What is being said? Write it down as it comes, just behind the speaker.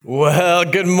Well,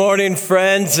 good morning,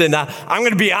 friends. And I'm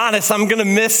going to be honest, I'm going to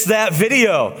miss that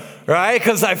video, right?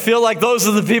 Because I feel like those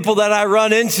are the people that I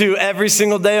run into every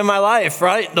single day of my life,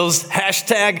 right? Those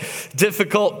hashtag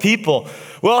difficult people.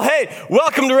 Well, hey,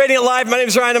 welcome to Radiant Live. My name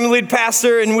is Ryan. I'm the lead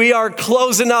pastor, and we are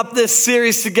closing up this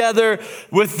series together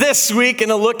with this week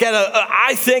and a look at,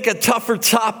 I think, a tougher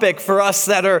topic for us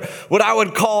that are what I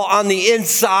would call on the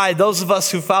inside, those of us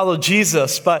who follow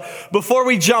Jesus. But before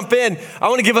we jump in, I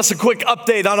want to give us a quick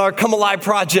update on our Come Alive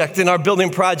project and our building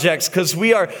projects, because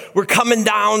we're coming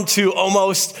down to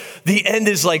almost, the end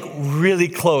is like really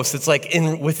close. It's like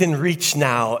within reach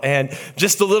now. And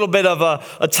just a little bit of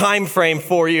a time frame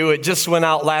for you. It just went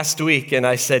out last week, and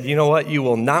I said, you know what? You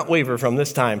will not waver from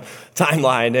this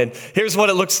timeline. And here's what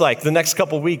it looks like. The next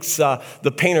couple weeks,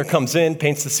 the painter comes in,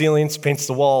 paints the ceilings, paints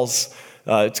the walls.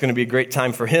 It's going to be a great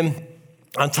time for him.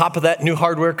 On top of that, new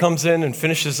hardware comes in and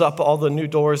finishes up all the new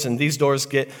doors, and these doors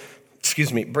get,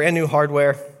 brand new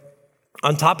hardware.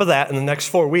 On top of that, in the next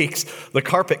 4 weeks, the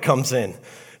carpet comes in.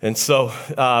 And so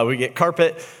we get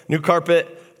new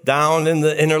carpet, down in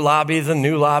the inner lobby, the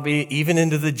new lobby, even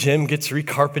into the gym gets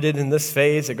recarpeted in this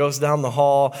phase. It goes down the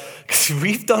hall.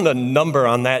 We've done a number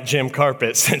on that gym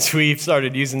carpet since we've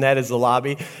started using that as the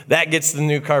lobby. That gets the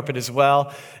new carpet as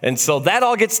well. And so that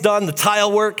all gets done. The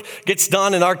tile work gets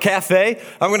done in our cafe.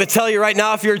 I'm going to tell you right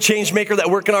now, if you're a change maker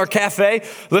that work in our cafe,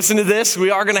 listen to this.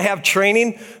 We are going to have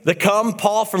training that come.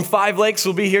 Paul from Five Lakes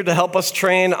will be here to help us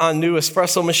train on new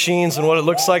espresso machines and what it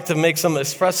looks like to make some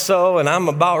espresso. And I'm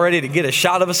about ready to get a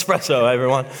shot of espresso,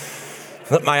 everyone.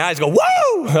 Let my eyes go,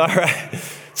 whoa! All right.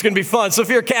 It's going to be fun. So if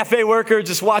you're a cafe worker,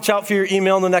 just watch out for your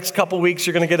email in the next couple weeks.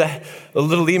 You're going to get a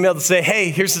little email to say, hey,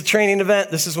 here's the training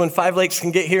event. This is when Five Lakes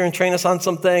can get here and train us on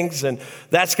some things. And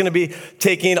that's going to be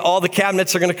taking, all the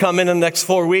cabinets are going to come in the next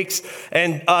 4 weeks.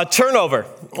 And turnover.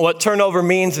 What turnover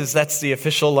means is that's the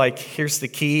official, here's the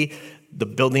key. The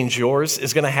building's yours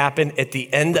is going to happen at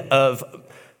the end of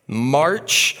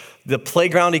March. The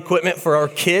playground equipment for our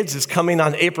kids is coming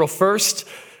on April 1st,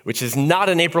 which is not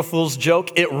an April Fool's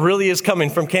joke. It really is coming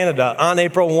from Canada on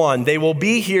April 1. They will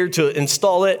be here to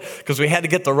install it because we had to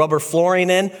get the rubber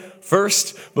flooring in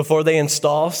first before they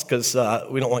install, because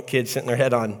we don't want kids hitting their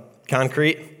head on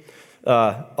concrete,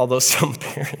 although some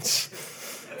parents...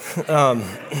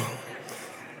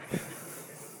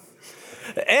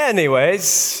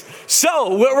 Anyways...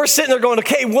 So we're sitting there going,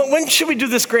 okay, when should we do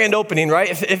this grand opening, right?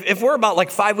 If we're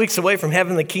about 5 weeks away from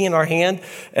having the key in our hand,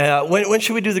 when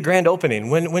should we do the grand opening?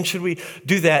 When should we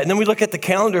do that? And then we look at the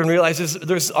calendar and realize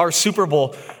there's our Super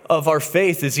Bowl of our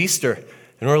faith is Easter.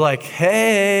 And we're like,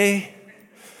 hey,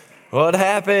 what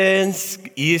happens?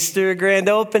 Easter grand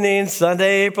opening,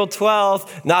 Sunday, April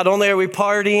 12th. Not only are we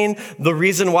partying, the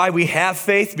reason why we have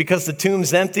faith, because the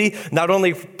tomb's empty. Not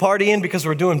only partying because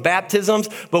we're doing baptisms,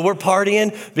 but we're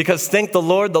partying because thank the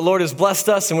Lord has blessed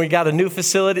us and we got a new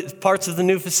facility. Parts of the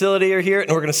new facility are here and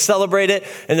we're going to celebrate it.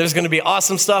 And there's going to be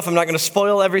awesome stuff. I'm not going to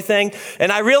spoil everything.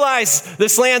 And I realize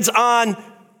this lands on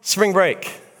spring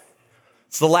break.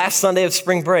 It's the last Sunday of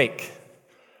spring break.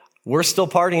 We're still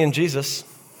partying Jesus.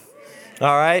 All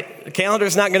right, the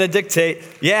calendar's not going to dictate.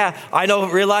 Yeah, I know,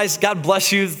 realize, God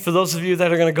bless you for those of you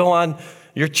that are going to go on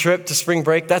your trip to spring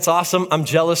break. That's awesome. I'm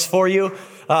jealous for you.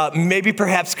 Maybe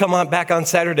perhaps come on back on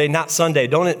Saturday, not Sunday.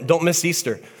 Don't miss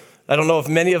Easter. I don't know if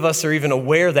many of us are even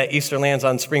aware that Easter lands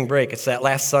on spring break. It's that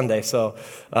last Sunday, so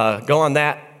go on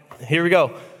that. Here we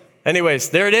go. Anyways,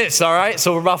 there it is, all right?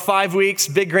 So we're about 5 weeks,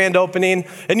 big grand opening.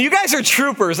 And you guys are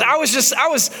troopers. I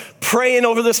was praying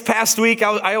over this past week.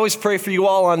 I always pray for you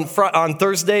all on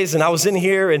Thursdays, and I was in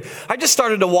here, and I just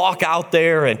started to walk out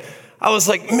there, and I was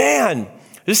like, man,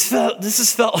 this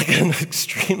has felt like an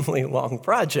extremely long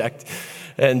project.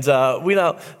 And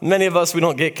many of us, we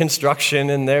don't get construction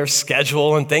in their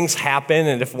schedule and things happen.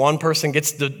 And if one person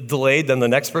gets delayed, then the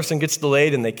next person gets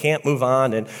delayed and they can't move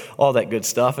on and all that good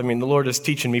stuff. I mean, the Lord is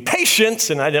teaching me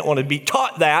patience and I didn't want to be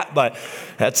taught that, but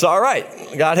that's all right.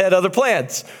 God had other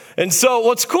plans. And so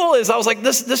what's cool is I was like,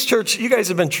 this church, you guys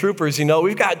have been troopers,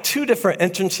 We've got 2 different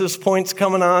entrances points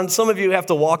coming on. Some of you have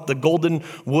to walk the Golden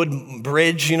Wood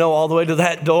Bridge, all the way to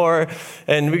that door.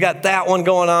 And we got that one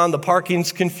going on. The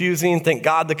parking's confusing. Thank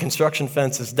God the construction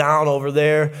fence is down over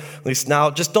there. At least now,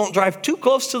 just don't drive too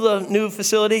close to the new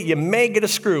facility. You may get a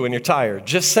screw in your tire,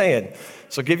 just saying.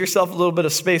 So give yourself a little bit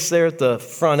of space there at the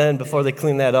front end before they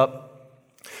clean that up.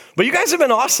 But you guys have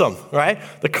been awesome, right?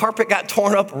 The carpet got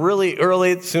torn up really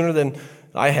early, sooner than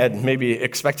I had maybe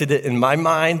expected it in my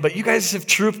mind. But you guys have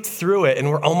trooped through it, and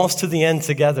we're almost to the end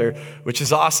together, which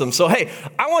is awesome. So, hey,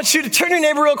 I want you to turn to your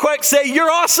neighbor real quick, say,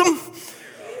 you're awesome.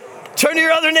 Turn to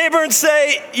your other neighbor and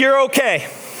say, you're okay.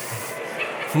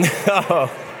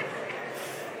 No.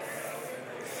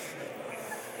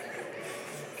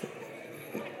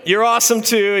 You're awesome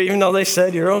too, even though they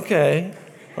said you're okay.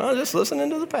 Well, just listening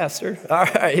to the pastor. All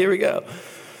right, here we go.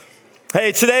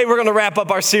 Hey, today we're going to wrap up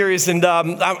our series, and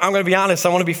I'm going to be honest. I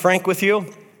want to be frank with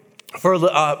you.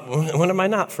 When am I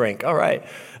not frank? All right.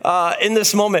 In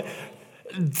this moment,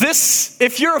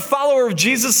 if you're a follower of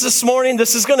Jesus this morning,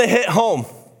 this is going to hit home.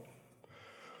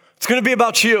 It's going to be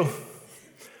about you.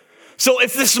 So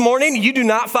if this morning you do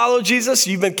not follow Jesus,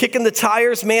 you've been kicking the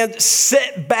tires, man,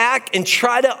 sit back and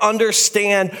try to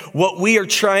understand what we are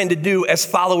trying to do as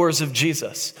followers of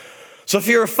Jesus. So if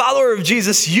you're a follower of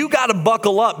Jesus, you got to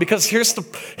buckle up, because here's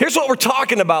what we're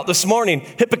talking about this morning: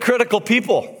 hypocritical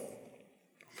people.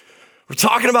 We're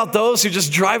talking about those who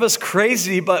just drive us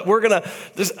crazy, but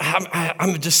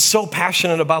I'm just so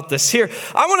passionate about this here.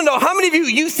 I want to know, how many of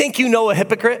you think you know a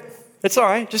hypocrite? It's all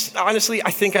right. Just honestly, I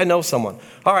think I know someone.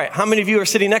 All right. How many of you are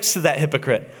sitting next to that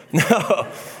hypocrite? No.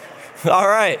 All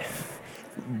right.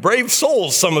 Brave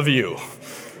souls, some of you.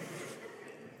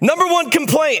 Number one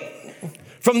complaint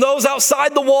from those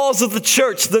outside the walls of the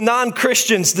church, the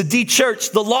non-Christians, the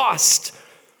de-churched, the lost,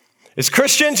 is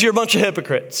Christians, you're a bunch of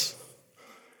hypocrites.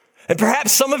 And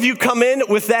perhaps some of you come in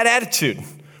with that attitude,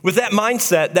 with that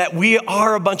mindset that we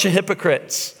are a bunch of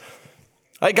hypocrites.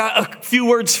 I got a few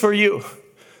words for you.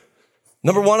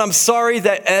 Number one, I'm sorry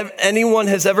that anyone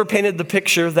has ever painted the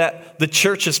picture that the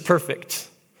church is perfect,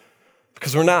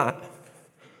 because we're not.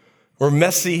 We're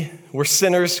messy, we're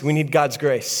sinners, we need God's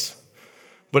grace.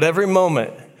 But every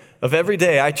moment of every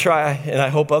day, I try, and I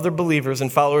hope other believers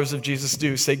and followers of Jesus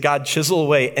do, say, God, chisel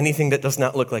away anything that does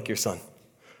not look like your son.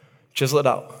 Chisel it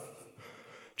out.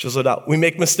 Chisel it out. We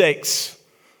make mistakes.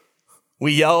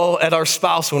 We yell at our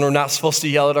spouse when we're not supposed to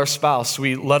yell at our spouse.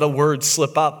 We let a word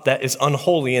slip up that is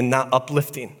unholy and not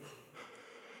uplifting.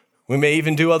 We may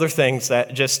even do other things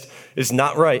that just is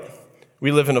not right.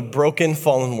 We live in a broken,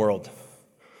 fallen world.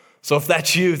 So if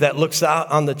that's you that looks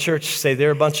out on the church, say they're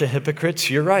a bunch of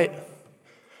hypocrites, you're right.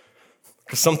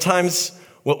 Because sometimes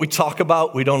what we talk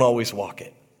about, we don't always walk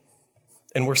it.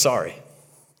 And we're sorry.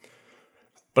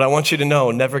 But I want you to know,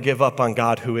 never give up on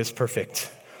God, who is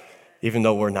perfect, even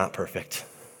though we're not perfect.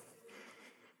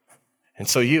 And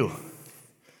so you,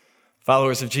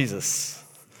 followers of Jesus,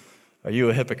 are you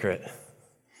a hypocrite?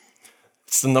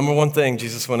 It's the number one thing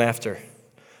Jesus went after.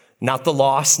 Not the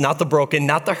lost, not the broken,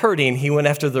 not the hurting. He went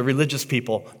after the religious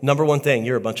people. Number one thing,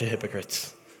 you're a bunch of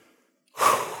hypocrites.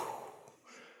 Whew.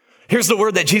 Here's the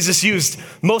word that Jesus used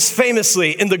most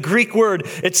famously in the Greek word.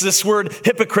 It's this word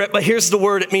hypocrite, but here's the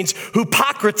word. It means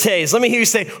hypokrites. Let me hear you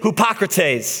say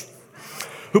hypokrites.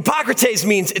 Hypokrites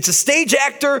means it's a stage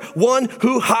actor, one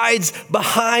who hides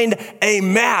behind a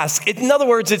mask. In other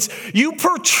words, it's you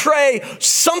portray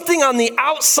something on the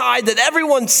outside that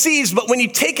everyone sees, but when you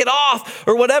take it off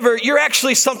or whatever, you're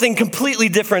actually something completely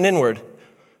different inward.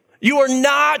 You are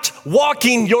not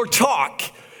walking your talk.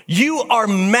 You are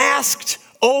masked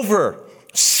over.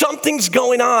 Something's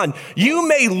going on. You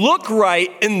may look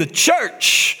right in the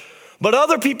church, but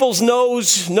other people's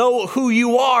know who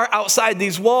you are outside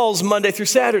these walls Monday through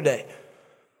Saturday.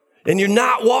 And you're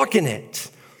not walking it.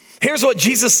 Here's what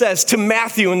Jesus says to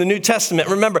Matthew in the New Testament.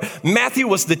 Remember, Matthew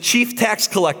was the chief tax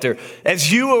collector.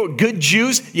 As you good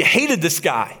Jews, you hated this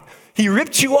guy. He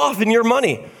ripped you off in your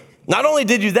money. Not only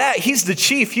did you that, he's the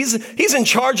chief. He's in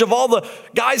charge of all the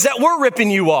guys that were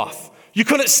ripping you off. You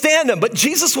couldn't stand him. But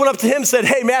Jesus went up to him and said,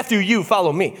 hey, Matthew, you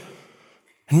follow me.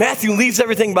 And Matthew leaves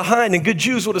everything behind, and good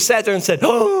Jews would have sat there and said,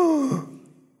 oh,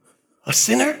 a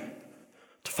sinner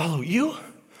to follow you?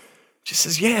 She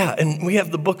says, yeah, and we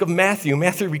have the book of Matthew.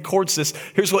 Matthew records this.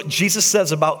 Here's what Jesus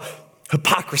says about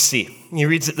hypocrisy. He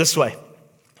reads it this way.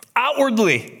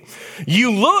 Outwardly,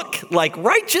 you look like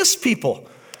righteous people.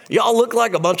 Y'all look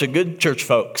like a bunch of good church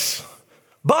folks.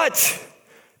 But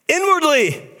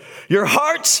inwardly, your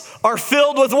hearts are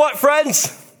filled with what,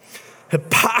 friends?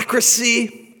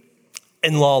 Hypocrisy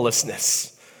and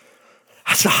lawlessness.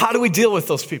 So how do we deal with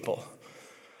those people?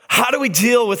 How do we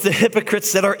deal with the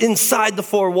hypocrites that are inside the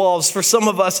four walls? For some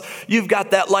of us, you've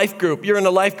got that life group. You're in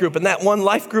a life group, and that one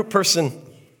life group person,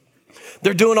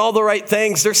 they're doing all the right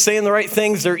things. They're saying the right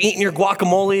things. They're eating your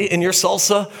guacamole and your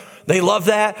salsa. They love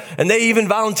that. And they even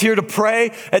volunteer to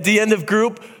pray at the end of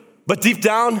group. But deep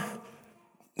down,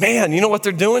 man, you know what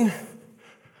they're doing?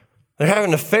 They're having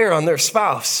an affair on their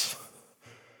spouse.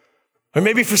 Or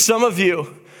maybe for some of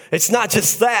you, it's not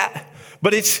just that,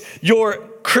 but it's your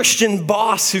Christian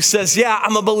boss who says, yeah,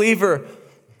 I'm a believer,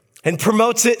 and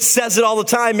promotes it, says it all the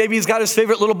time. Maybe he's got his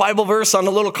favorite little Bible verse on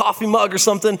a little coffee mug or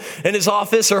something in his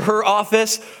office or her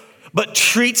office, but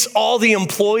treats all the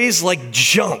employees like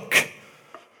junk.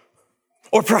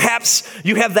 Or perhaps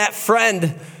you have that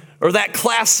friend or that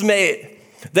classmate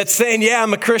that's saying, yeah,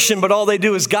 I'm a Christian, but all they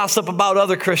do is gossip about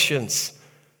other Christians.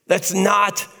 That's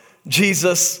not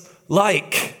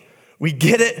Jesus-like. We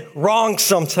get it wrong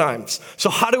sometimes. So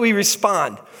how do we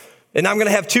respond? And I'm going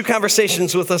to have two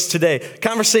conversations with us today.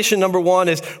 Conversation number one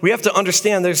is we have to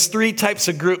understand there's three types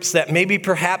of groups that maybe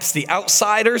perhaps the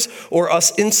outsiders or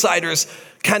us insiders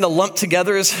kind of lump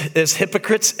together as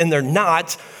hypocrites, and they're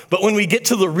not. But when we get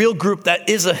to the real group that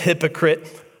is a hypocrite,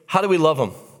 how do we love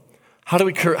them? How do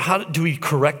we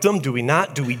correct them? Do we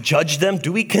not? Do we judge them?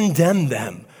 Do we condemn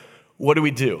them? What do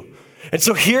we do? And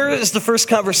so here is the first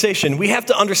conversation. We have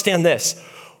to understand this.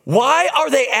 Why are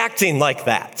they acting like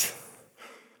that?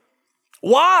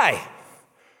 Why?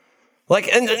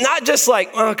 And not just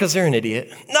because they're an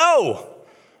idiot. No.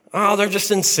 Oh, they're just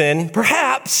in sin.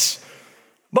 Perhaps.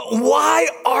 But why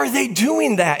are they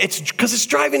doing that? It's because it's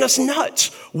driving us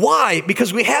nuts. Why?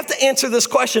 Because we have to answer this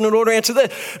question in order to answer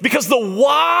this. Because the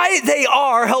why they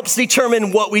are helps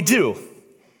determine what we do.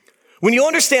 When you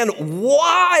understand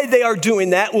why they are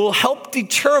doing that, will help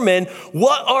determine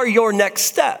what are your next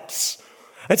steps.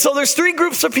 And so there's three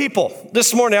groups of people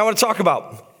this morning I want to talk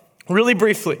about. Really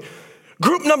briefly.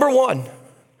 Group number one.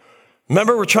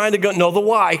 Remember, we're trying to know the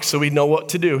why so we know what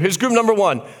to do. Here's group number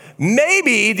one.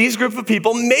 Maybe these group of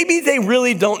people, maybe they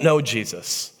really don't know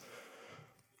Jesus.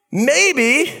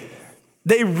 Maybe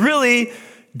they really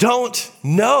don't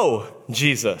know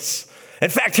Jesus. In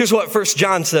fact, here's what 1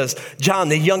 John says. John,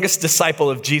 the youngest disciple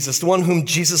of Jesus, the one whom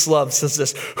Jesus loves, says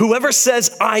this. Whoever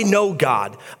says, I know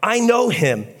God, I know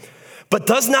him, but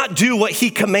does not do what he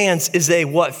commands is a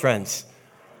what, friends?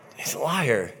 He's a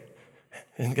liar.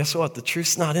 And guess what? The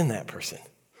truth's not in that person.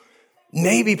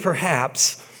 Maybe,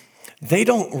 perhaps, they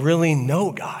don't really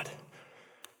know God.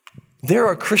 There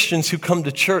are Christians who come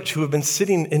to church who have been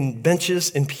sitting in benches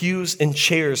and pews and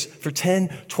chairs for 10,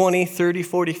 20, 30,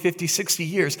 40, 50, 60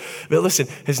 years. But listen,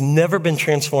 has never been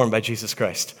transformed by Jesus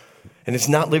Christ and is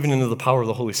not living into the power of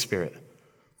the Holy Spirit.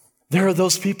 There are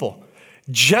those people.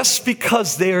 Just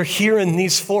because they are here in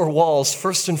these four walls,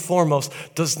 first and foremost,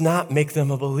 does not make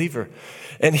them a believer.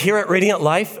 And here at Radiant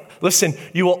Life, listen,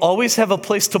 you will always have a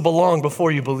place to belong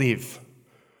before you believe.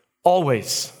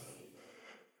 Always.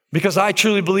 Because I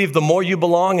truly believe the more you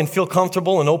belong and feel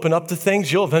comfortable and open up to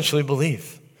things, you'll eventually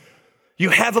believe. You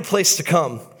have a place to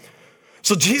come.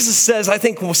 So Jesus says, I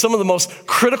think some of the most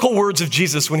critical words of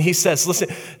Jesus when he says, listen,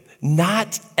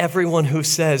 not everyone who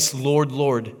says, Lord,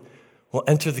 Lord, will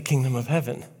enter the kingdom of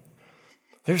heaven.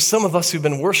 There's some of us who've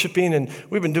been worshiping and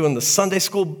we've been doing the Sunday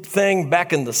school thing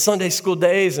back in the Sunday school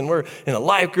days, and we're in a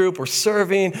life group, we're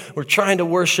serving, we're trying to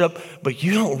worship, but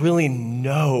you don't really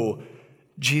know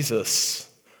Jesus.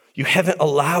 You haven't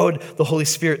allowed the Holy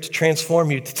Spirit to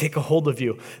transform you, to take a hold of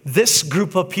you. This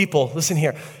group of people, listen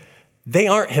here, they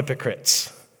aren't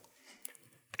hypocrites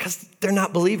because they're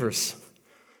not believers.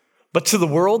 But to the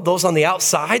world, those on the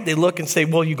outside, they look and say,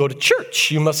 well, you go to church,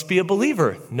 you must be a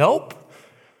believer. Nope.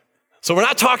 So we're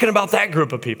not talking about that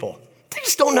group of people. They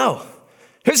just don't know.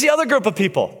 Here's the other group of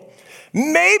people.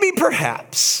 Maybe,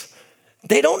 perhaps,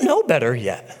 they don't know better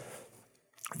yet.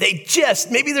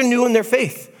 Maybe they're new in their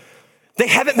faith. They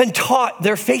haven't been taught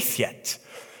their faith yet.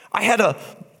 I had a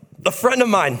friend of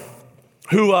mine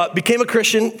who became a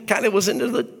Christian, kind of was into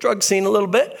the drug scene a little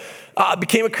bit,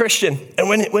 became a Christian. And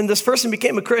when this person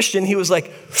became a Christian, he was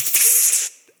like,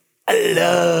 I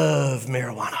love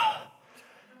marijuana.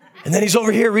 And then he's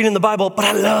over here reading the Bible, but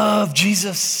I love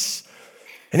Jesus.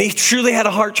 And he truly had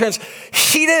a heart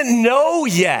He didn't know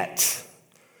yet.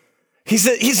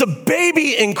 He's a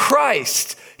baby in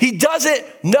Christ. He doesn't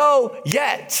know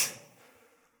yet.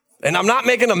 And I'm not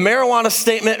making a marijuana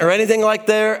statement or anything like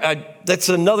that. That's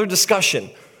another discussion.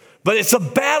 But it's a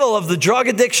battle of the drug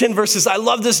addiction versus I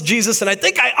love this Jesus and I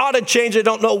think I ought to change. I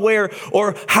don't know where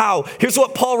or how. Here's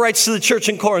what Paul writes to the church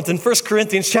in Corinth in 1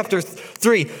 Corinthians chapter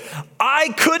 3. I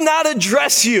could not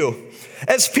address you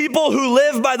as people who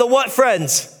live by the what,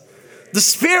 friends? The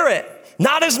Spirit.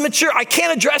 Not as mature. I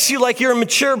can't address you like you're a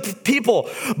mature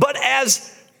people, but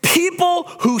as people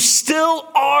who still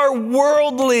are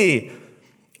worldly,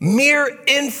 mere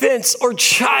infants or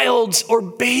childs or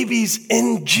babies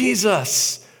in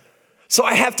Jesus. So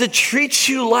I have to treat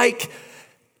you like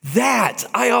that.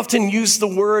 I often use the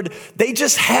word, they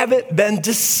just haven't been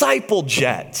discipled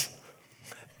yet.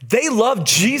 They love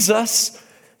Jesus.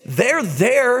 They're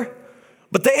there,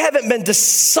 but they haven't been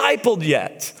discipled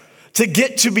yet to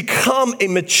get to become a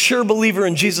mature believer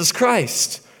in Jesus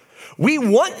Christ. We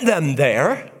want them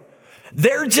there.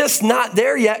 They're just not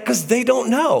there yet because they don't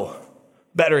know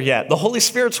better yet. The Holy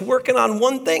Spirit's working on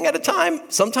one thing at a time,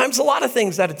 sometimes a lot of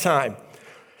things at a time.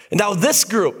 And now this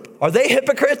group, are they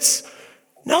hypocrites?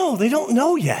 No, they don't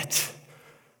know yet.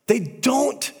 they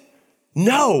don't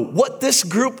know what this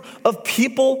group of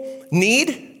people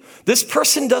need. This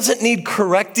person doesn't need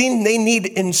correcting, they need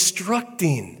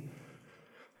instructing.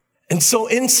 And so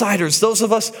insiders, those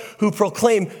of us who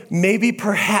proclaim, maybe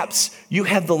perhaps you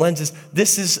have the lenses,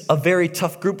 this is a very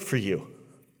tough group for you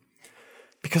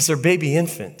because they're baby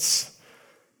infants.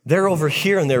 They're over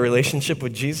here in their relationship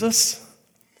with Jesus,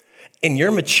 and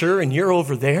you're mature and you're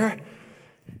over there,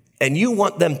 and you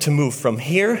want them to move from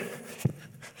here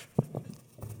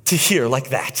to here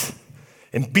like that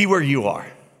and be where you are.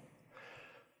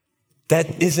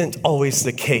 That isn't always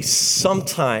the case.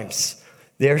 Sometimes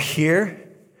they're here,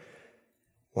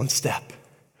 one step.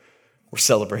 We're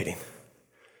celebrating.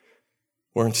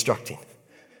 We're instructing.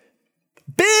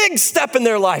 Big step in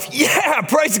their life. Yeah,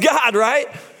 praise God, right?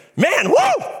 Man,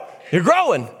 woo, you're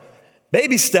growing.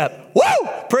 Baby step. Woo,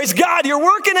 praise God, you're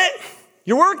working it.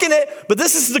 You're working it. But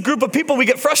this is the group of people we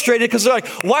get frustrated because they're like,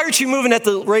 why aren't you moving at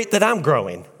the rate that I'm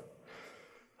growing?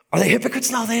 Are they hypocrites?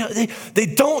 No, they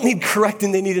don't need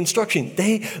correcting. They need instruction.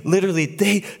 They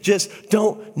just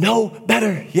don't know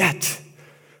better yet.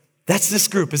 That's this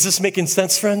group. Is this making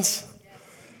sense, friends?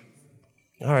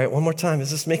 All right, one more time.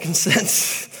 Is this making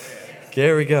sense?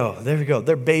 There we go.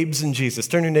 They're babes in Jesus.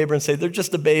 Turn to your neighbor and say, they're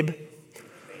just a babe.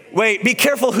 Wait, be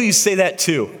careful who you say that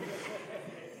to.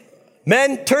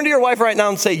 Men, turn to your wife right now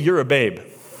and say, you're a babe.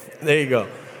 There you go.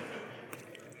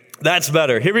 That's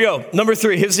better. Here we go. Number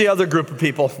 3, here's the other group of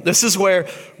people. This is where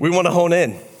we want to hone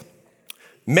in.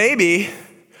 Maybe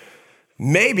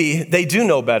they do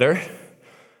know better,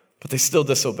 but they still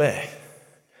disobey.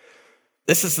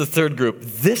 This is the third group.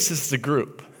 This is the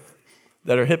group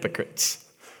that are hypocrites.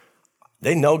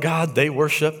 They know God, they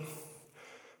worship,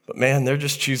 but man, they're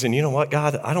just choosing, you know what,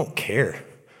 God, I don't care.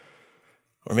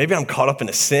 Or maybe I'm caught up in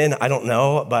a sin, I don't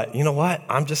know, but you know what,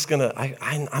 I'm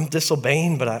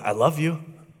disobeying, but I love you.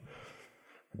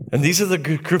 And these are the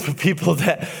group of people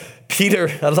that Peter,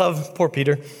 I love, poor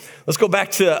Peter. Let's go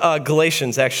back to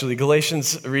Galatians, actually.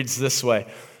 Galatians reads this way.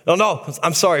 No,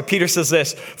 I'm sorry. Peter says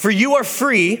this, for you are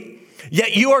free,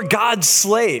 yet you are God's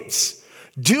slaves.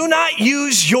 Do not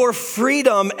use your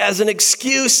freedom as an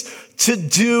excuse to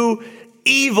do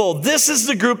evil. This is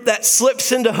the group that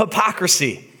slips into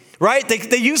hypocrisy, right?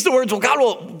 They use the words, well, God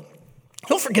will,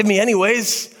 he'll forgive me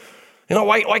anyways. You know,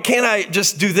 why can't I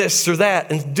just do this or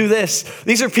that and do this?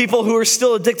 These are people who are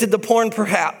still addicted to porn,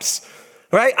 perhaps,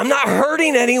 right? I'm not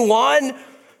hurting anyone.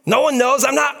 No one knows.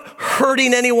 I'm not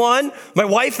hurting anyone. My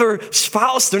wife or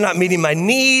spouse, they're not meeting my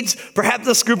needs. Perhaps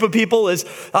this group of people is,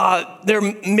 they're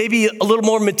maybe a little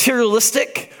more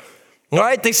materialistic, all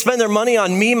right? They spend their money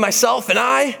on me, myself, and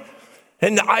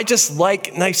I just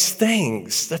like nice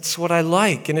things. That's what I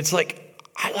like. And it's like,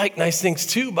 I like nice things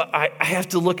too, but I have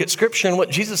to look at Scripture and what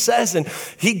Jesus says, and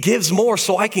he gives more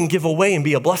so I can give away and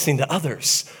be a blessing to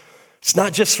others. It's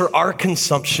not just for our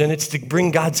consumption, it's to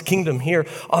bring God's kingdom here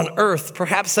on earth.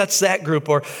 Perhaps that's that group.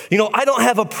 Or, I don't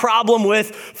have a problem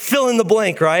with fill in the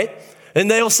blank, right? And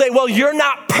they'll say, well, you're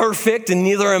not perfect and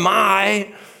neither am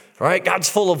I, right? God's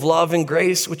full of love and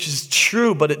grace, which is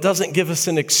true, but it doesn't give us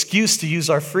an excuse to use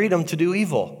our freedom to do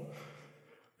evil.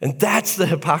 And that's the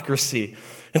hypocrisy.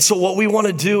 And so what we want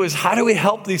to do is, how do we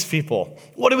help these people?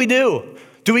 What do we do?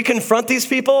 Do we confront these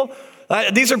people?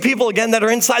 These are people, again, that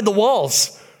are inside the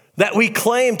walls that we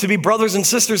claim to be brothers and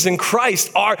sisters in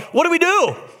Christ. What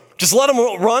do? Just let them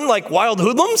run like wild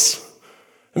hoodlums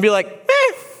and be like,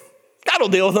 God will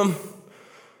deal with them?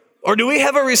 Or do we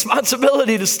have a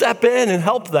responsibility to step in and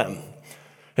help them?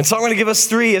 And so I'm going to give us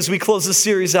 3 as we close this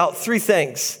series out, 3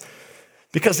 things.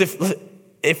 Because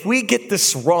if we get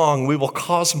this wrong, we will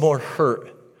cause more hurt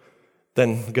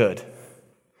than good.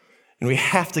 And we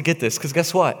have to get this, because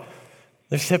guess what?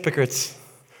 There's hypocrites.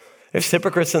 There's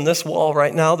hypocrites in this wall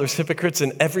right now. There's hypocrites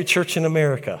in every church in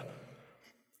America.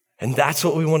 And that's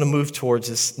what we want to move towards,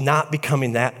 is not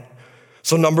becoming that.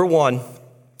 So number 1,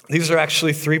 these are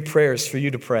actually 3 prayers for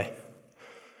you to pray.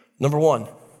 Number 1,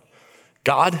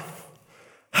 God,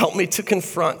 help me to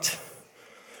confront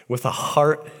with a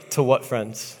heart to what,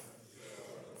 friends?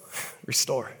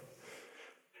 Restore.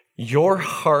 Your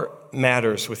heart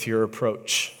matters with your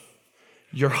approach.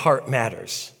 Your heart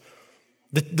matters.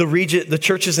 The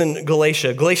churches in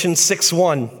Galatia, Galatians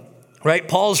 6:1, right?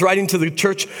 Paul's writing to the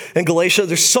church in Galatia.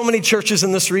 There's so many churches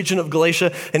in this region of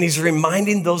Galatia, and he's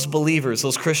reminding those believers,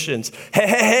 those Christians,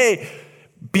 hey,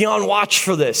 be on watch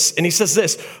for this. And he says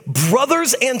this,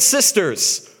 brothers and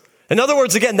sisters. In other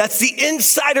words, again, that's the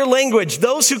insider language.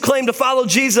 Those who claim to follow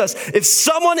Jesus. If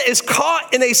someone is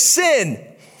caught in a sin,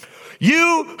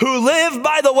 you who live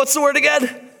by the, what's the word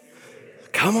again?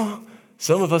 Come on.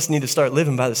 Some of us need to start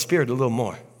living by the Spirit a little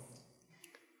more.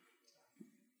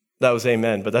 That was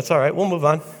amen, but that's all right. We'll move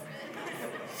on.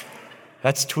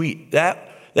 That's tweet. That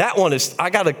one is,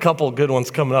 I got a couple good ones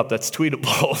coming up that's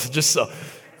tweetable, just so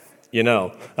you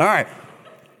know. All right.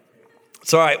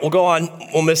 It's all right. We'll go on.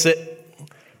 We'll miss it.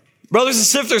 Brothers and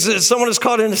sisters, if someone is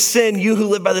caught in a sin, you who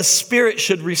live by the Spirit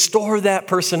should restore that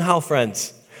person. How,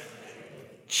 friends?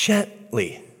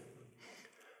 Gently.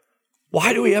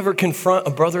 Why do we ever confront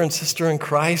a brother and sister in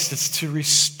Christ? It's to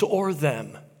restore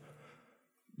them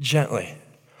gently.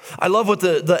 I love what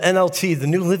the NLT, the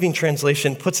New Living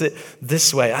Translation, puts it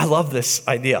this way. I love this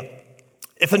idea.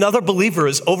 If another believer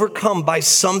is overcome by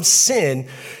some sin,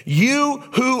 you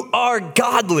who are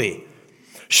godly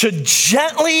should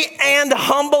gently and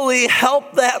humbly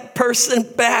help that person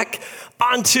back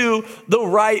onto the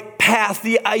right path.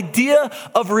 The idea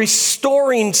of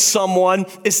restoring someone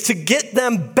is to get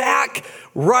them back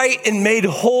right and made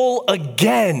whole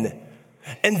again.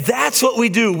 And that's what we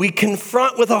do. We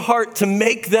confront with a heart to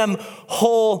make them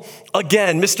whole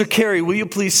again. Mr. Carey, will you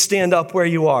please stand up where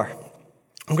you are?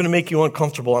 I'm going to make you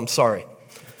uncomfortable. I'm sorry.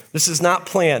 This is not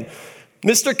planned.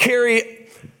 Mr. Carey,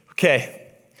 okay.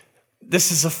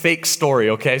 This is a fake story,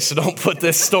 okay? So don't put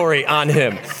this story on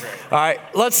him. All right,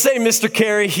 let's say Mr.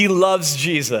 Carey, he loves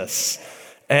Jesus.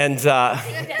 And,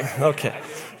 okay,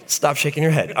 stop shaking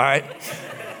your head, all right?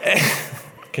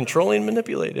 Controlling,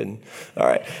 manipulating, all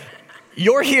right.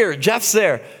 You're here, Jeff's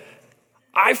there.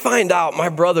 I find out my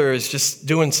brother is just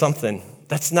doing something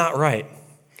that's not right.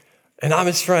 And I'm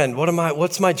his friend.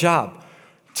 What's my job?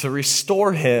 To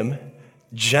restore him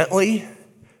gently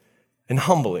and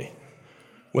humbly,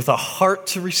 with a heart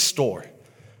to restore.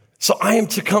 So I am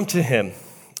to come to him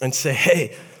and say,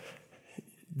 hey,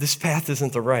 this path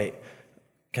isn't the right.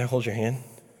 Can I hold your hand?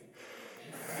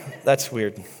 That's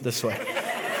weird, this way.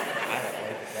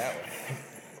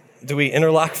 Do we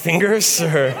interlock fingers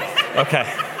or?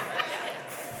 Okay.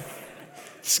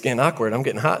 It's getting awkward. I'm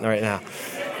getting hot right now.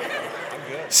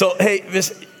 So, hey,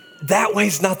 that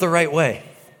way's not the right way.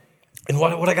 And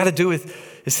what I got to do is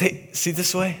say, see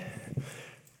this way?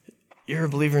 You're a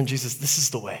believer in Jesus. This is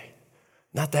the way,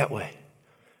 not that way.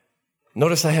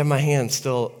 Notice I have my hand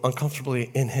still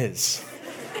uncomfortably in his.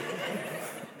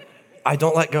 I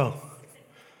don't let go.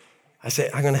 I say,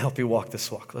 I'm going to help you walk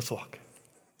this walk. Let's walk.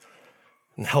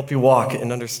 And help you walk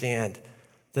and understand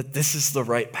that this is the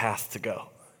right path to go.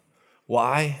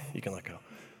 Why? You can let go.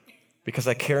 Because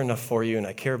I care enough for you and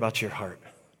I care about your heart.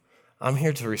 I'm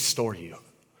here to restore you,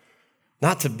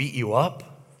 not to beat you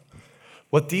up.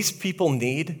 What these people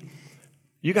need,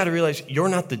 you got to realize you're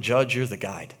not the judge, you're the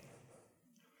guide.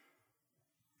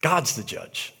 God's the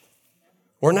judge.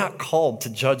 We're not called to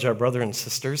judge our brothers and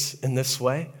sisters in this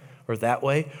way or that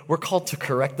way. We're called to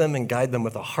correct them and guide them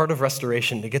with a heart of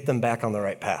restoration to get them back on the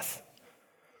right path.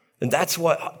 And that's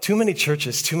what too many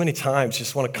churches, too many times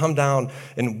just want to come down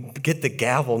and get the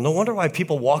gavel. No wonder why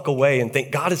people walk away and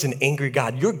think God is an angry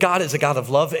God. Your God is a God of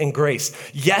love and grace.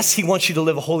 Yes, he wants you to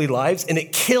live holy lives, and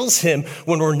it kills him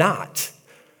when we're not.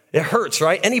 It hurts,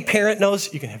 right? Any parent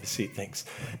knows, you can have a seat, thanks.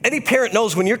 Any parent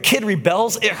knows when your kid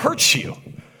rebels, it hurts you.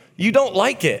 You don't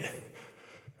like it.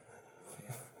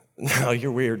 No,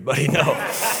 you're weird, buddy, no.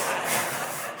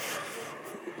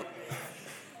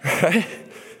 Right?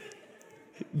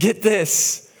 Get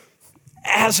this.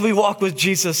 As we walk with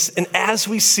Jesus and as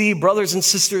we see brothers and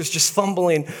sisters just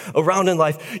fumbling around in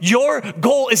life, your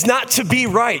goal is not to be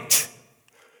right.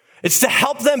 It's to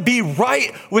help them be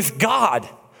right with God.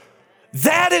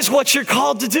 That is what you're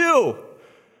called to do.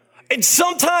 And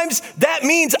sometimes that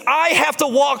means I have to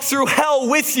walk through hell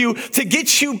with you to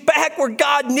get you back where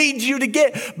God needs you to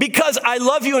get because I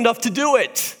love you enough to do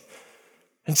it.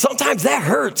 And sometimes that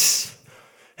hurts.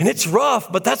 And it's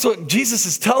rough, but that's what Jesus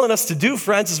is telling us to do,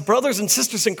 friends, as brothers and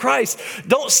sisters in Christ.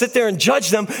 Don't sit there and judge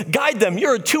them, guide them.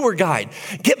 You're a tour guide.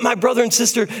 Get my brother and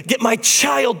sister, get my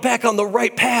child back on the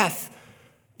right path.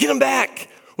 Get them back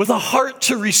with a heart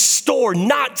to restore,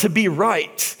 not to be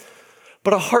right,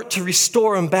 but a heart to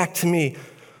restore them back to me.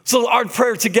 So our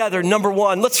prayer together, number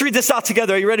one, let's read this out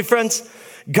together. Are you ready, friends?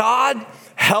 God,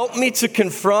 help me to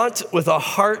confront with a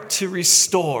heart to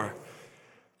restore.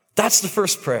 That's the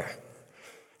first prayer.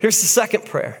 Here's the second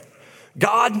prayer.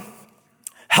 God,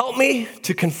 help me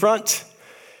to confront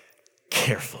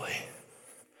carefully.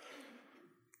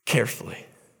 Carefully.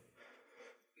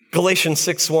 Galatians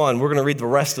 6:1, we're going to read the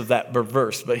rest of that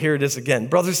verse, but here it is again.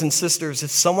 Brothers and sisters,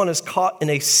 if someone is caught in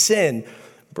a sin,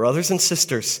 brothers and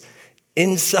sisters,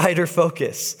 insider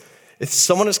focus. If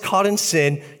someone is caught in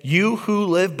sin, you who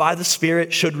live by the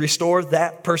Spirit should restore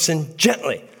that person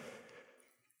gently.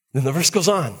 Then the verse goes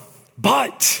on.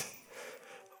 But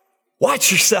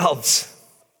watch yourselves,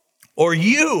 or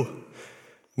you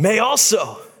may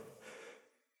also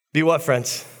Be what,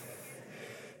 friends?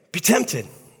 Be tempted.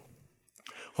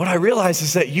 What I realize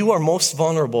is that you are most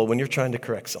vulnerable when you're trying to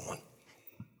correct someone.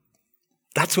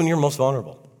 That's when you're most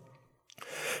vulnerable.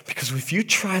 Because if you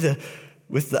try to,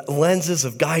 with the lenses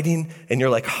of guiding, and you're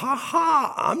like, ha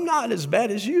ha, I'm not as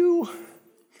bad as you,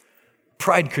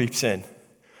 pride creeps in.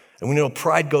 And we know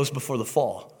pride goes before the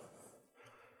fall.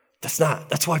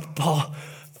 That's why Paul,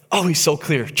 he's so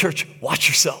clear. Church, watch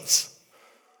yourselves.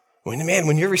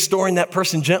 When you're restoring that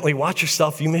person gently, watch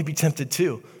yourself. You may be tempted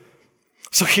too.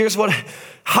 So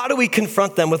how do we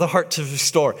confront them with a heart to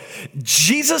restore?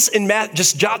 Jesus in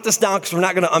just jot this down because we're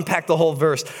not going to unpack the whole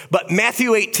verse. But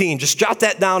Matthew 18, just jot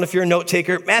that down if you're a note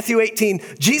taker. Matthew 18,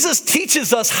 Jesus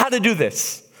teaches us how to do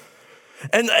this.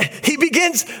 And he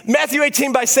begins Matthew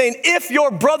 18 by saying, if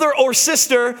your brother or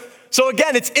sister, so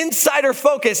again, it's insider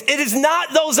focus. It is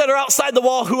not those that are outside the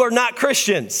wall who are not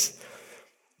Christians.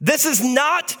 This is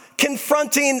not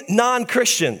confronting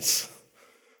non-Christians.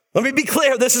 Let me be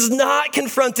clear, this is not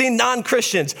confronting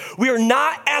non-Christians. We are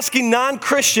not asking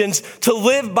non-Christians to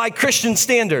live by Christian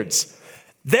standards.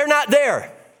 They're not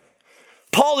there.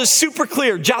 Paul is super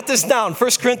clear. Jot this down, 1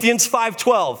 Corinthians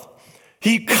 5:12.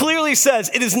 He clearly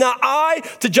says, it is not I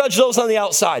to judge those on the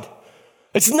outside.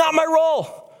 It's not my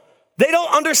role. They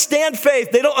don't understand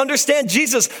faith. They don't understand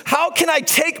Jesus. How can I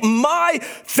take my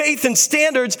faith and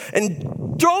standards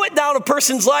and throw it down a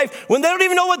person's life when they don't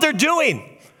even know what they're doing?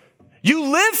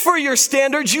 You live for your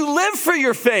standards. You live for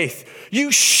your faith.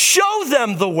 You show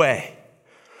them the way.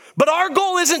 But our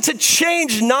goal isn't to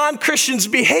change non-Christians'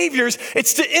 behaviors.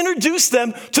 It's to introduce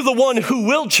them to the one who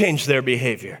will change their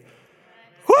behavior.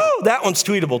 Woo, that one's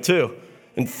tweetable too.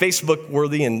 And Facebook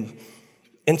worthy and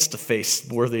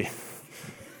Instaface worthy.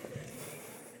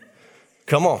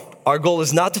 Come on. Our goal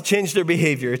is not to change their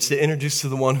behavior. It's to introduce to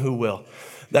the one who will.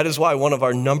 That is why one of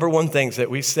our number one things that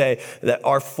we say that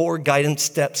our 4 guidance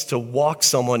steps to walk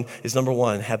someone is number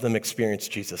 1, have them experience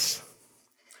Jesus.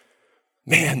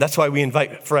 Man, that's why we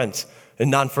invite friends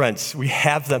and non-friends. We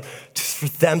have them for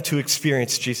them to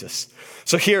experience Jesus.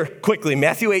 So here, quickly,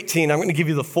 Matthew 18, I'm going to give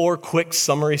you the 4 quick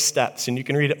summary steps, and you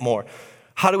can read it more.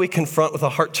 How do we confront with a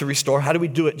heart to restore? How do we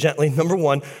do it gently? Number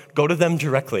 1, go to them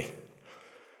directly.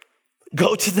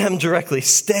 Go to them directly.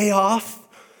 Stay off.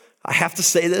 I have to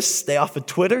say this, stay off of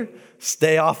Twitter,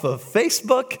 stay off of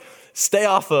Facebook, stay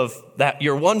off of that.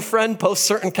 Your one friend posts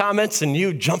certain comments and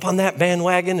you jump on that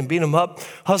bandwagon and beat them up.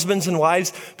 Husbands and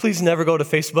wives, please never go to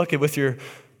Facebook with your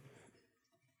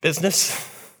business.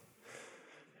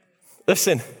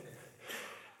 Listen,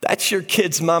 that's your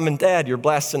kid's mom and dad you're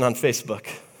blasting on Facebook.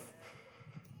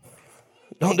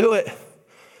 Don't do it.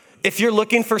 If you're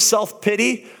looking for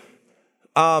self-pity,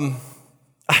 I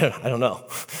don't know.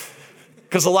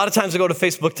 Because a lot of times I go to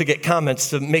Facebook to get comments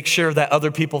to make sure that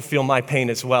other people feel my pain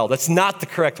as well. That's not the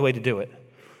correct way to do it.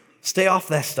 Stay off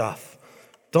that stuff.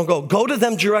 Don't go. Go to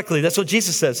them directly. That's what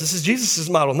Jesus says. This is Jesus'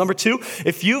 model. Number 2,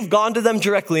 if you've gone to them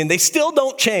directly and they still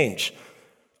don't change,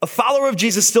 a follower of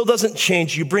Jesus still doesn't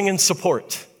change, you bring in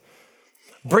support.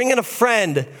 Bring in a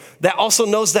friend that also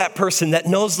knows that person, that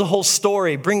knows the whole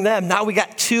story. Bring them. Now we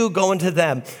got 2 going to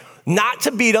them. Not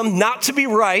to beat them, not to be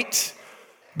right,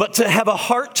 but to have a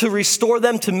heart to restore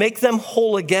them, to make them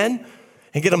whole again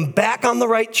and get them back on the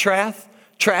right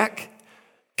track,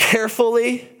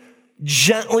 carefully,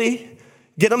 gently,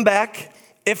 get them back.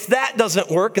 If that doesn't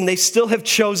work and they still have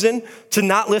chosen to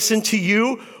not listen to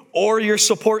you or your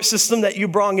support system that you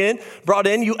brought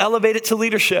in, you elevate it to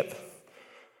leadership.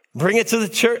 Bring it to the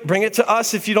church, bring it to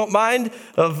us if you don't mind.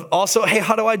 Of also, hey,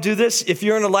 how do I do this? If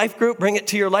you're in a life group, bring it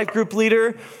to your life group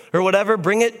leader or whatever.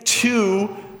 Bring it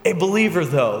to a believer,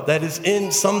 though, that is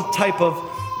in some type of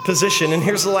position. And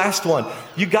here's the last one.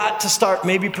 You got to start,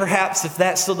 maybe perhaps, if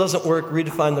that still doesn't work,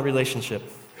 redefine the relationship.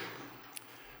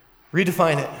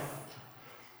 Redefine it.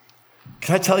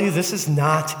 Can I tell you, this is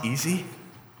not easy,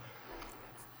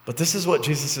 but this is what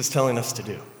Jesus is telling us to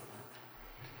do.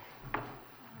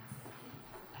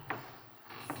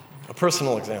 A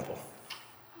personal example.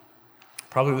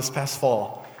 Probably this past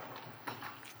fall,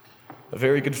 a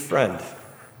very good friend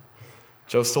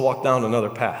chose to walk down another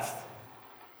path.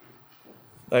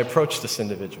 I approached this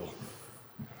individual.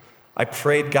 I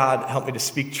prayed, God, help me to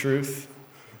speak truth,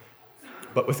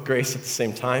 but with grace at the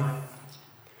same time.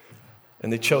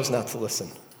 And they chose not to listen.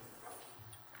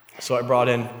 So I brought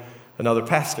in another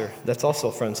pastor that's also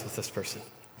friends with this person.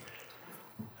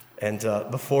 And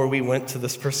before we went to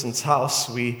this person's house,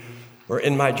 we were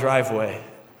in my driveway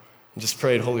and just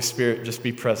prayed, Holy Spirit, just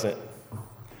be present.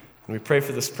 And we pray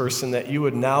for this person that you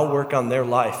would now work on their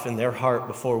life and their heart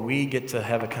before we get to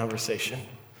have a conversation.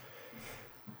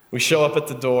 We show up at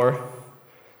the door,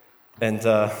 And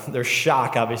their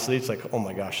shock, obviously, it's like, oh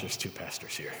my gosh, there's two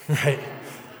pastors here, right?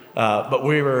 But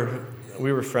we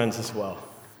were friends as well.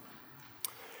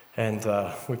 And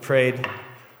we prayed,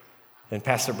 and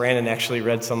Pastor Brandon actually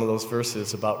read some of those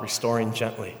verses about restoring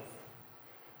gently.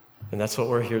 And that's what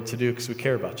we're here to do because we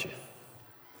care about you.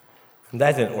 And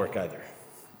that didn't work either.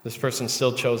 This person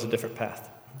still chose a different path.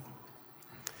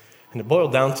 And it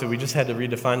boiled down to we just had to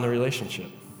redefine the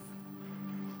relationship.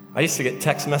 I used to get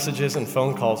text messages and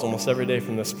phone calls almost every day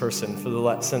from this person.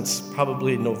 Since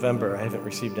probably November, I haven't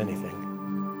received anything.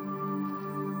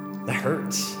 That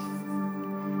hurts.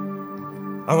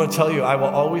 I want to tell you, I will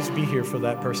always be here for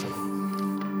that person.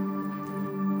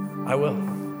 I will.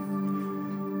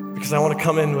 Because I want to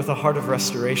come in with a heart of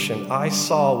restoration. I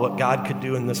saw what God could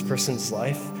do in this person's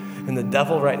life, and the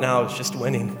devil right now is just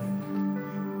winning.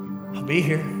 I'll be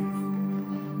here.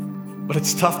 But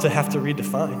it's tough to have to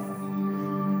redefine.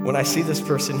 When I see this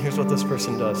person, here's what this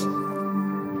person does.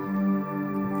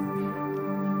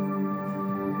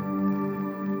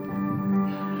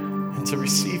 And to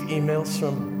receive emails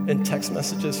and text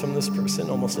messages from this person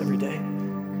almost every day,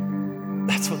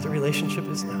 that's what the relationship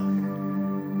is now.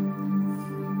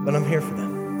 But I'm here for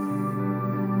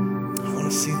them. I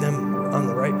want to see them on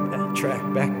the right track,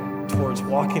 back towards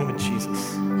walking with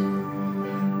Jesus.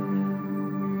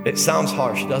 It sounds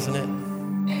harsh, doesn't it?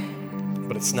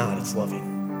 But it's not, it's loving.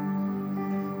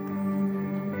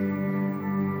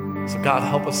 So God,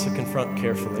 help us to confront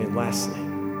carefully. And lastly,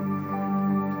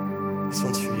 this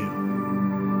one's for you,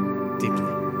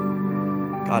 deeply.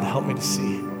 God, help me to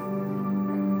see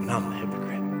when I'm a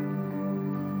hypocrite.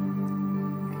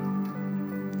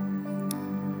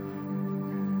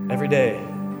 Every day,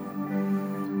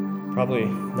 probably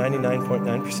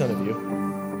 99.9% of you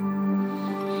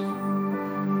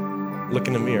look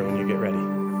in the mirror when you get ready.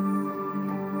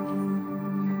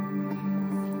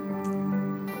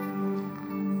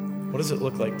 What does it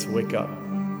look like to wake up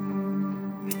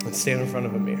and stand in front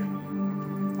of a mirror?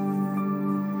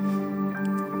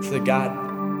 Say, God,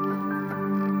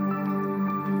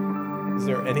 is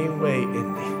there any way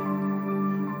in me?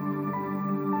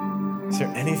 Is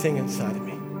there anything inside of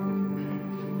me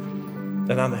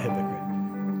that I'm a hypocrite?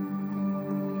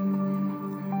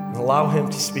 And allow him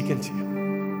to speak into you.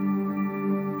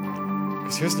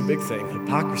 Because here's the big thing.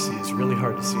 Hypocrisy is really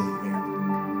hard to see in the mirror.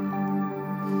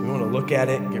 We want to look at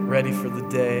it, get ready for the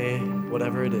day,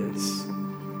 whatever it is.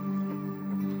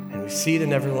 And we see it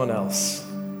in everyone else,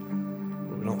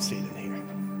 but we don't see it in here.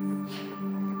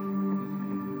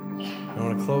 I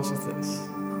want to close with this.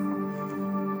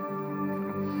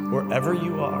 Wherever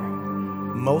you are,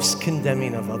 most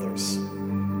condemning of others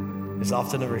is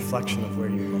often a reflection of where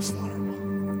you're most vulnerable.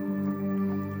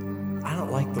 I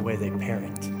don't like the way they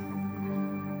parent.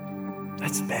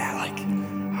 That's bad. Like,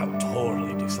 I would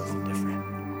totally do something different.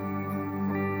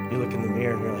 You look in the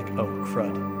mirror and you're like, oh,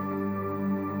 crud.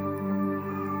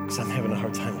 Because I'm having a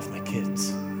hard time with my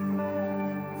kids.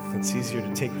 It's easier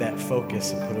to take that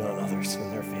focus and put it on others when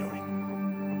they're failing.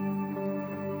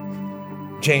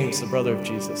 James, the brother of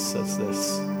Jesus, says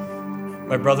this.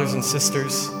 My brothers and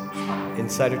sisters,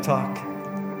 insider talk.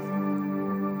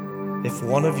 If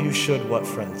one of you should, what,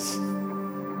 friends?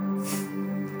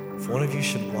 If one of you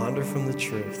should wander from the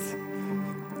truth,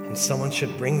 and someone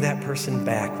should bring that person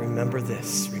back, remember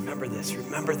this, remember this,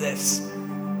 remember this.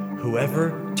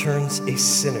 Whoever turns a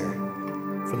sinner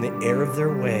from the error of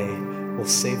their way will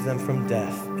save them from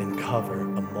death and cover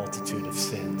a multitude of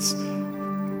sins.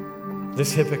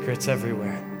 There's hypocrites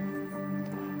everywhere.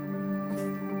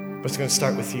 But it's going to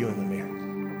start with you in the mirror.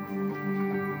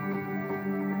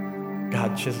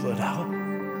 God, chisel it out.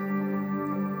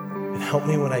 And help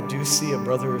me when I do see a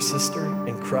brother or sister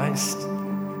in Christ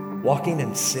walking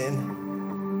in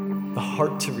sin, the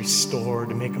heart to restore,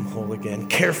 to make them whole again,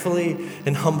 carefully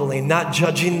and humbly, not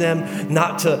judging them,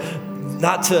 not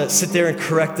to sit there and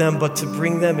correct them, but to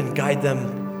bring them and guide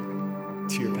them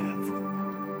to your path.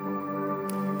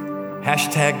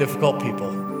 Hashtag difficult people.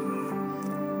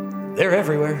 They're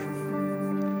everywhere.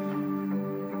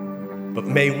 But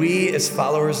may we, as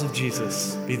followers of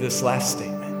Jesus, be this last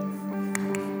statement.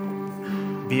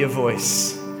 Be a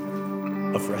voice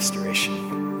of restoration.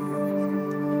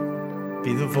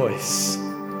 Be the voice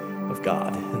of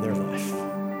God in their life.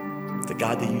 The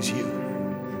God to use you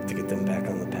to get them back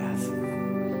on the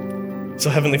path. So,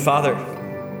 Heavenly Father,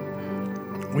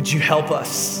 would you help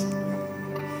us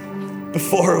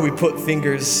before we point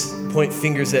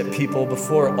fingers at people,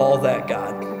 before all that,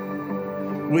 God?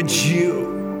 Would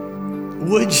you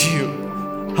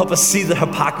help us see the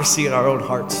hypocrisy in our own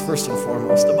hearts, first and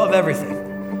foremost, above everything?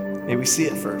 May we see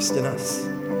it first in us.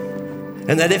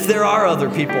 And that if there are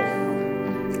other people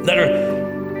that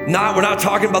are We're not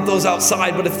talking about those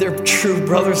outside, but if they're true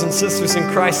brothers and sisters in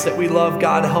Christ that we love,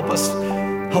 God, help us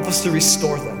to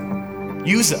restore them.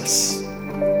 Use us.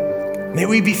 May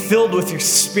we be filled with your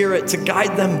Spirit to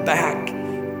guide them back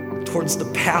towards the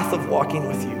path of walking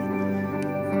with you.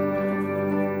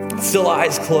 Still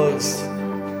eyes closed.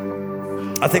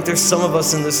 I think there's some of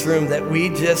us in this room that we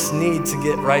just need to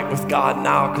get right with God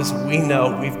now because we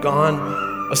know we've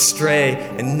gone astray,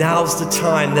 and now's the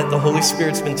time that the Holy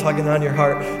Spirit's been tugging on your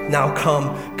heart. Now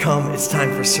come, it's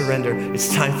time for surrender.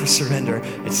 It's time for surrender.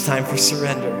 It's time for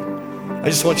surrender. I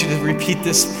just want you to repeat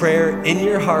this prayer in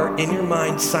your heart, in your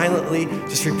mind, silently.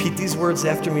 Just repeat these words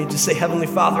after me. Just say, Heavenly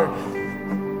Father,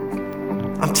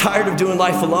 I'm tired of doing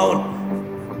life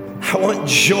alone. I want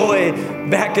joy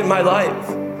back in my life.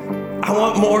 I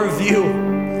want more of you.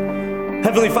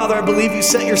 Heavenly Father, I believe you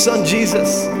sent your son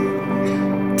Jesus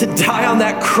to die on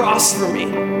that cross for me,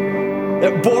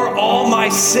 that bore all my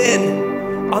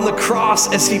sin on the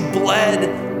cross as he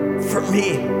bled for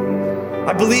me.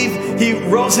 I believe he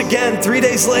rose again 3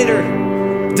 days later,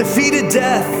 defeated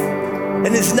death,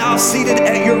 and is now seated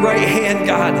at your right hand,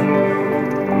 God.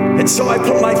 And so I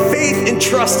put my faith and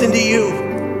trust into you.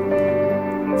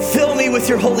 Fill me with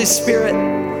your Holy Spirit.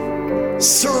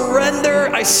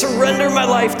 I surrender my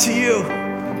life to you.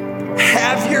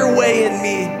 Have your way in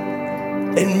me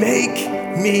and make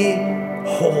me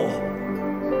whole.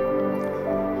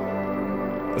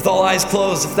 With all eyes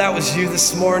closed, if that was you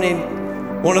this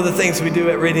morning, one of the things we do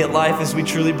at Radiant Life is we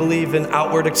truly believe in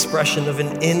outward expression of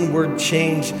an inward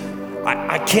change.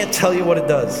 I can't tell you what it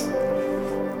does.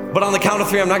 But on the count of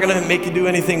 3, I'm not gonna make you do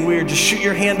anything weird. Just shoot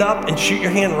your hand up and shoot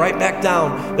your hand right back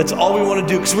down. That's all we wanna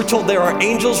do, because we're told there are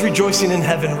angels rejoicing in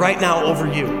heaven right now over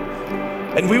you.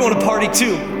 And we wanna party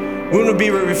too. We wanna be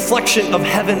a reflection of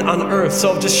heaven on earth.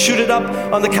 So just shoot it up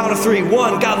on the count of 3.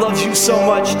 1, God loves you so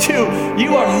much. 2,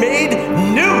 you are made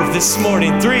new this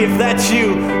morning. 3, if that's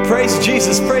you, praise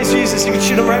Jesus, praise Jesus. You can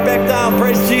shoot them right back down,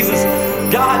 praise Jesus.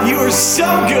 God, you are so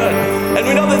good. And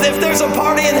we know that if there's a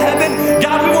party in heaven,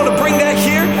 God, we want to bring that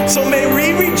here. So may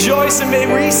we rejoice and may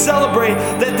we celebrate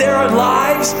that there are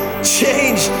lives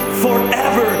changed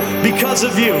forever because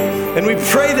of you. And we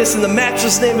pray this in the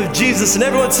matchless name of Jesus. And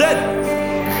everyone said,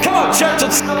 come on, church,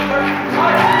 let's celebrate.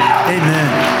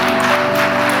 Amen.